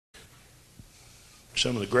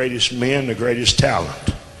Some of the greatest men, the greatest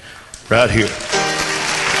talent, right here.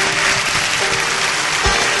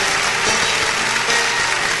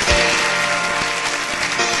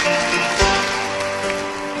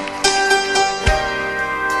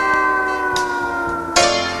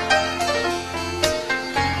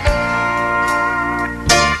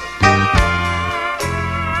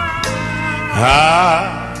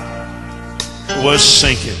 I was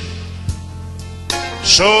sinking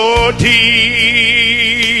so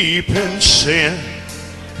deep in sin,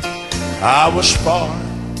 I was far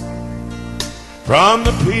from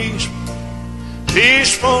the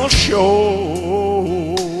peaceful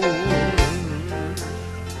shore.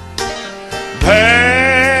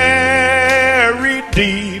 Buried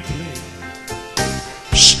deeply,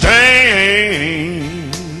 stained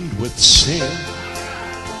with sin,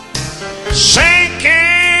 sinking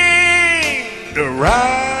to rise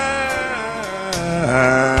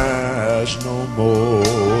no more.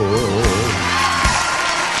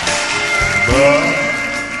 But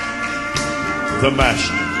the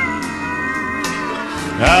master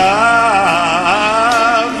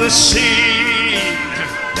of the sea,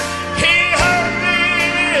 he heard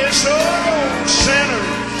this old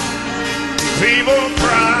sinner's feeble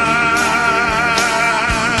cry.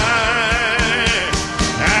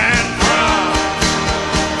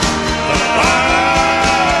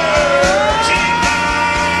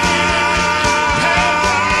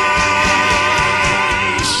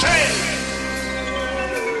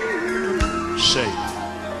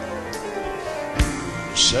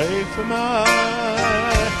 Save for my,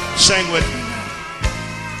 sing with me.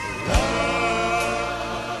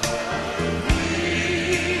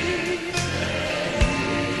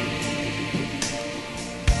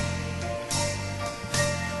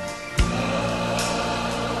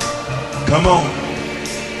 Come on,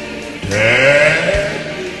 Dad.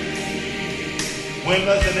 When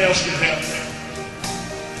nothing else can help.